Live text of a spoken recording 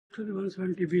to the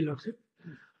 170B, Lordship.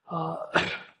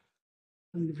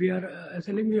 And we are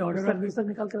selling the order of Sir,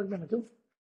 निकाल कर रखना क्यों?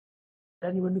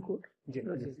 Then you want to quote?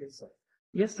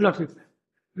 Yes, Lordship.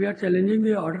 We are challenging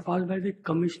the order passed by the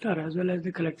commissioner as well as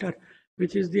the collector,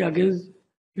 which is against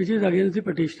the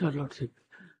petitioner, Lordship.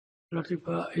 Lordship,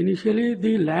 initially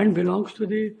the land belongs to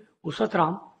the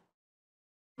Usatram,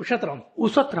 who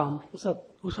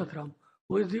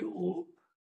is the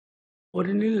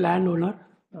original landowner,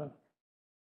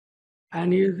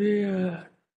 and he is the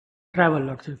tribal,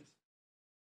 Lordship.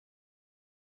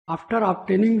 After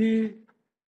obtaining the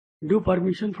due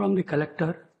permission from the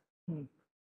collector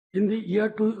in the year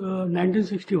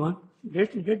 1961,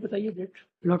 date बताइए date.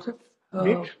 Lordship,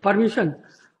 permission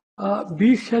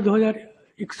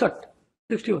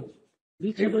 20/6/2061.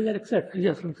 20/6/2061.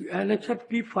 Yes, Lordship. Annexure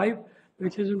P5,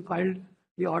 which has been filed,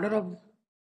 the order of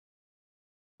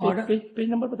page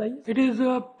number बताइए. It is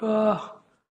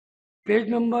page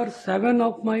number 7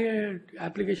 of my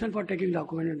application for taking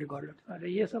document and record. अरे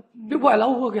ये सब वो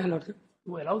allow हो गया, Lordship.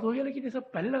 वो allowed हो गया, लेकिन ये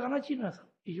सब पहले लगाना चाहिए ना सब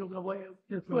चीजों का. वो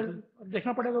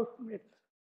देखना पड़ेगा.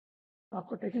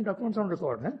 आपका टेकिंग डॉक्यूमेंट्स ऑन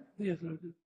रिकॉर्ड है. Yes,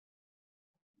 Lordship.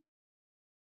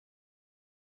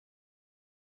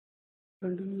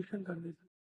 कंटिन्यूशन कर देते.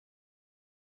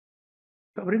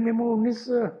 कवरिंग मेमो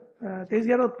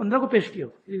 23/11/15 को पेश किया.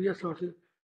 Yes, Lordship.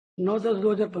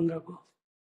 9/10/2015 को.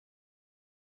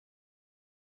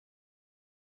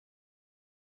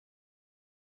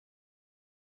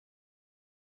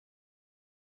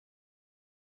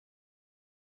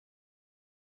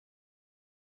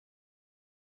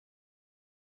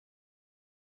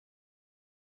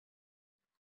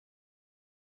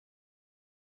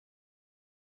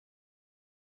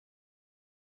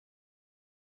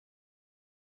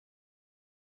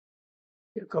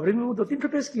 कवरिंग में वो 2-3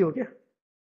 पेश किए हो क्या?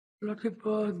 Lordship,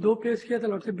 2 पेश किया था,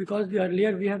 Lordship, because the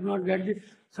earlier we have not get the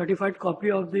certified copy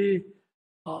of the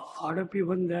order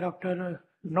P1 thereafter.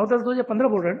 9/10/2015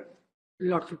 बोल रहे हैं.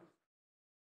 Lordship.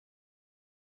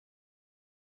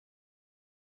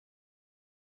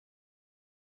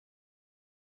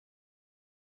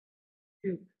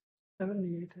 Yes, 7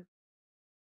 नहीं है.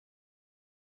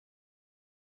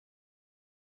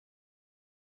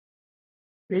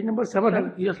 पेज नंबर 7 है.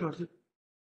 Yes, Lordship.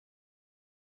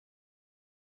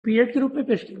 P8 के रूप में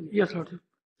पेश किया. Yes, Lordship.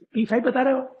 P5 बता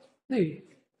रहे हो? नहीं.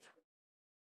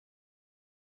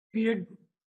 P8.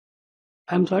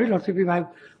 I'm sorry, Lordship, if I have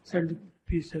said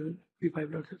P7, P5,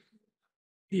 Lordship.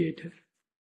 P8 है.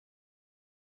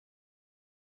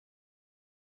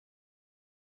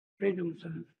 Page number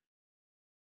 7.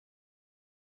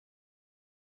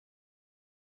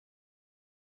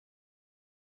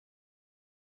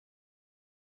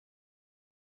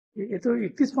 ये तो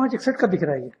 31/5/61 का दिख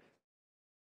रहा है.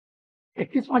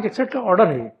 31/5/61 का ऑर्डर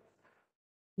है.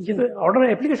 ये तो ऑर्डर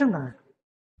एप्लीकेशन कहाँ है?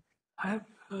 I have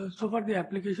so far the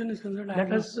application is concerned. That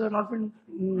has not been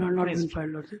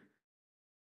filed, Lordship.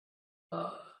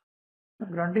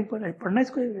 Granting पर पढ़ना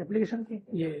इसको एप्लीकेशन की.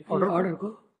 ये ऑर्डर को.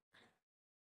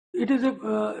 It is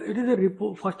a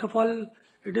report. First of all,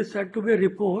 it is said to be a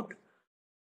report.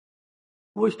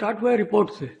 वो start हुआ report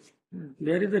से.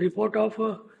 There is a report of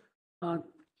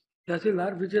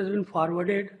Tahsildar which has been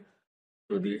forwarded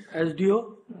to the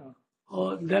SDO.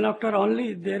 Then after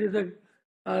only there is a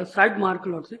side mark,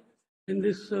 Lordship, in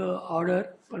this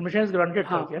order. Permission is granted.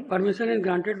 Permission is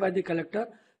granted by the collector.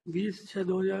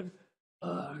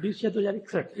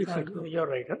 20/2061. You're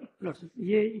right. Lordship.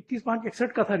 ये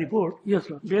 31/5/61 का था report. Yes,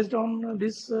 Lord. Based on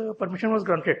this permission was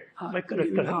granted by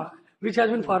collector. Which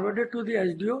has been forwarded to the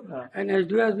SDO, and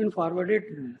SDO has been forwarded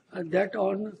that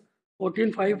on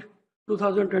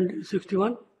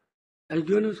 14/5/2061.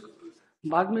 SDO ने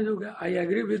बाद में जो I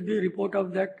agree with the report of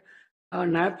that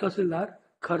नायब तहसीलदार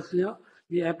Kharsia.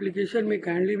 The application may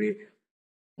kindly be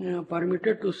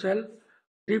permitted to sell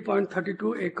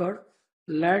 3.32 acre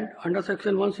land under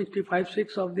section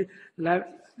 165(6) of the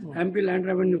MP Land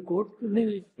Revenue Code,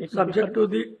 subject to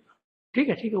the. ठीक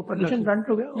है. Permission grant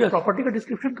हो गया. Property का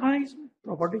description कहाँ है इसमें?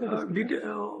 Property का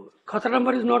खसरा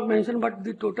number is not mentioned, but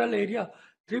the total area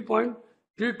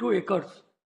 3.32 acres.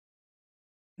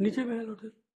 नीचे में है लोटे.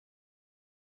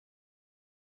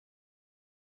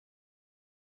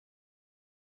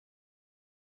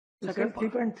 Second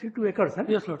 3.32 acres है.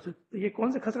 Yes, Lord. तो ये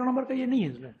कौन से खसरा नंबर का ये नहीं है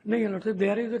इसमें? नहीं है, Lord.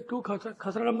 There is a 2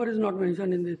 खसरा number is not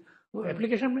mentioned in this.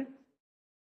 Application में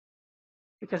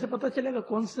कैसे पता चलेगा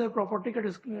कौन से प्रॉपर्टी का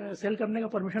सेल करने का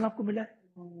परमिशन आपको मिला है?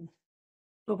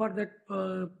 So far that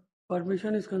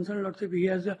permission is concerned, Lord, he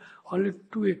has only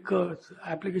 2 acres.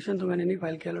 Application तो मैंने नहीं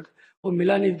फाइल किया, Lord. वो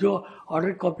मिला नहीं. जो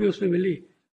ऑर्डर कॉपी उसमें मिली,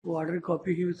 वो order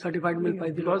copy he certified mill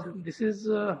pi. Because this is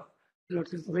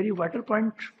very vital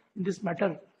point in this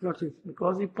matter, Lordship.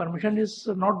 because if permission is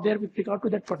not there with regard to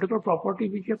that particular property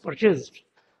which you have purchased,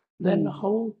 then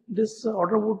how this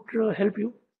order would help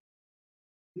you?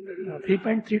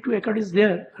 3.32 acre is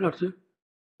there. Lordship.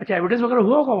 अच्छा, evidence वगैरह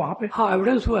हुआ होगा वहाँ पे? हाँ,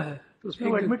 evidence हुआ है, तो उसमें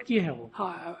वो एडमिट किए हैं वो?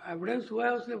 हाँ, एविडेंस हुआ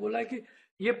है। उसने बोला है कि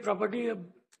ये प्रॉपर्टी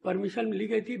परमिशन ली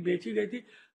गई थी, बेची गई थी,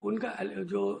 उनका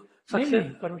जो नहीं,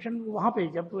 परमिशन वहाँ पे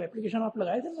जब एप्लीकेशन आप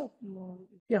लगाए थे ना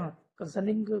यहाँ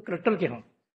कंसर्निंग कलेक्टर के यहाँ,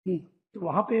 तो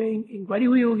वहाँ पे इंक्वायरी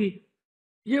हुई होगी।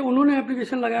 ये उन्होंने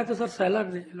एप्लीकेशन लगाया था सर, सेलर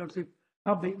ने लॉर्डशिप।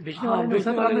 हाँ, बेचने वाले ने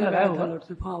लगाया होगा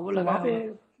लॉर्डशिप। हाँ, वो तो लगाया। वहाँ पे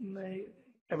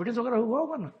एविडेंस वगैरह हुआ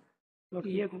होगा ना कि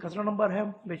ये खसरा नंबर है,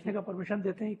 बेचने का परमिशन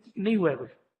देते हैं, नहीं हुआ है कुछ?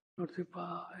 लॉर्डशिप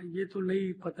ये तो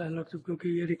नहीं पता है लॉर्डशिप, क्योंकि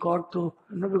ये रिकॉर्ड तो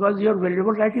no, because your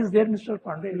valuable right is there mister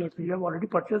Pandey. Lordship, you have already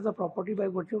purchased the property by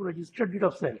virtue of registered deed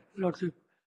of cell. Lordship,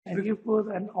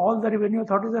 and all the revenue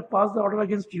authorities have passed the order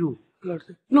against you.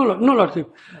 Lordship. No, Lordship.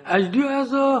 SDO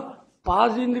has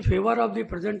passed in the favor of the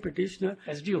present petitioner.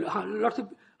 SDO. Lordship,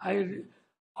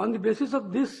 on the basis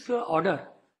of this order,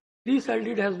 3 cell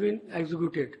deed has been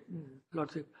executed.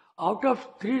 Lordship, out of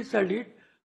 3 cell deed,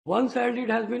 1 cell deed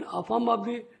has been affirmed of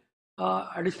the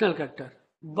additional character,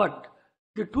 but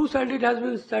the 2 cell deed has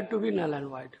been said to be null and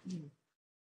void.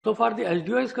 So far the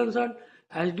SDO is concerned,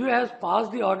 SDO has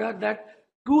passed the order that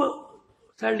 2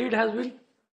 cell deed has been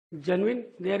genuine.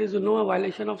 There is no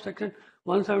violation of section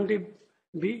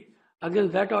 170B.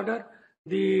 Against that order,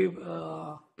 the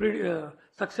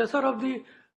successor of the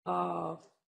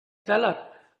seller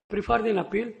preferred an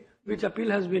appeal, which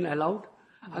appeal has been allowed.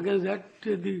 Against that,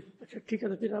 the अच्छा, ठीक है,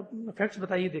 तो फिर आप facts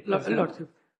बताइए। देखिए lordship,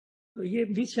 तो ये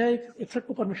 2061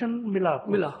 को परमिशन मिला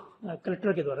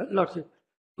कलेक्टर के द्वारा। लॉर्डशिप,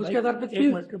 उसके आधार पर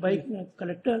एक मिनट भाई,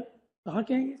 कलेक्टर कहाँ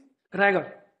के हैं ये? रायगढ़।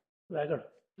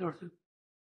 लॉर्डशिप,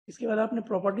 इसके बाद आपने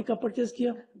प्रॉपर्टी कब परचेज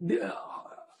किया?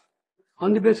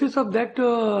 On the basis of that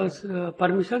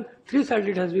permission, 3 cell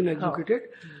deed has been executed.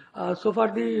 So far,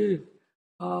 the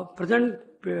present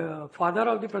father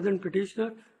of the present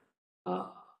petitioner,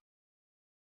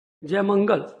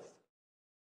 Jaimangal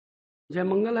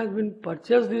has been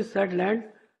purchased this said land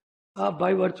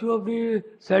by virtue of the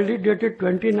cell deed dated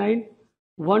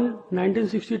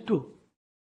 29/1/1962.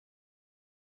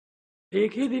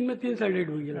 एक ही दिन में 3 cell date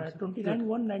हुई है।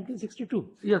 29/1/1962।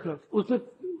 Yes Lord, उसमें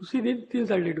उसी दिन 3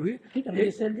 cell date हुई। ठीक है,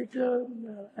 ये सेल डेट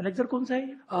एनेक्सर कौन सा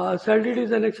है? Cell date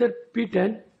is annexure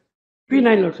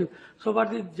P9 lordship. So far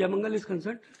the Jaimangal is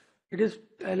concern, it is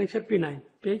annexure P9।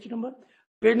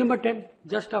 Page number 10,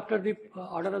 just after the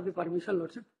order of the permission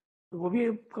lordship. तो वो भी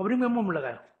कवरिंग मेमो में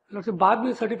लगाया लॉर्डशिप, बाद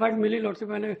में सर्टिफाइड मिली लॉर्डशिप।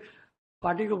 मैंने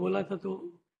पार्टी को बोला था,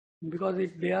 तो because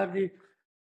it they are the.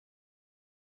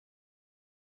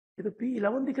 ये तो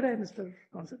P11 दिख रहा है मिस्टर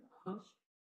काउंसिल।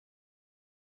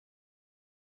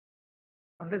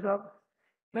 पांडे साहब,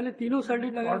 मैंने तीनों सेल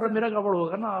डेट लगाया। ऑर्डर मेरा गड़बड़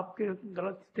होगा ना, आपके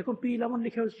गलत। देखो P11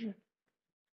 लिखे उसमें,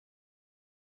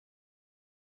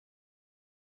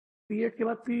 P8 के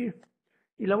बाद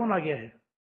P11 आ गया है।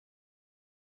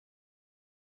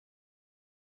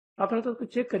 आप थोड़ा तो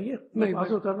चेक करिए, मैं पास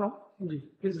कर रहा हूँ जी,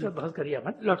 फिर बहस करिए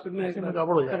आप। लॉर्डशिप, मैं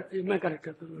गड़बड़ हो जाए, मैं करेक्ट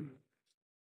करता हूँ।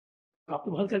 आप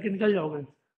तो बहस करके निकल जाओगे,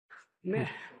 मैं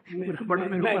बड़े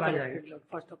मेरे ऊपर आ जाएगा।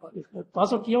 First of all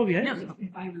pass out किया भी है।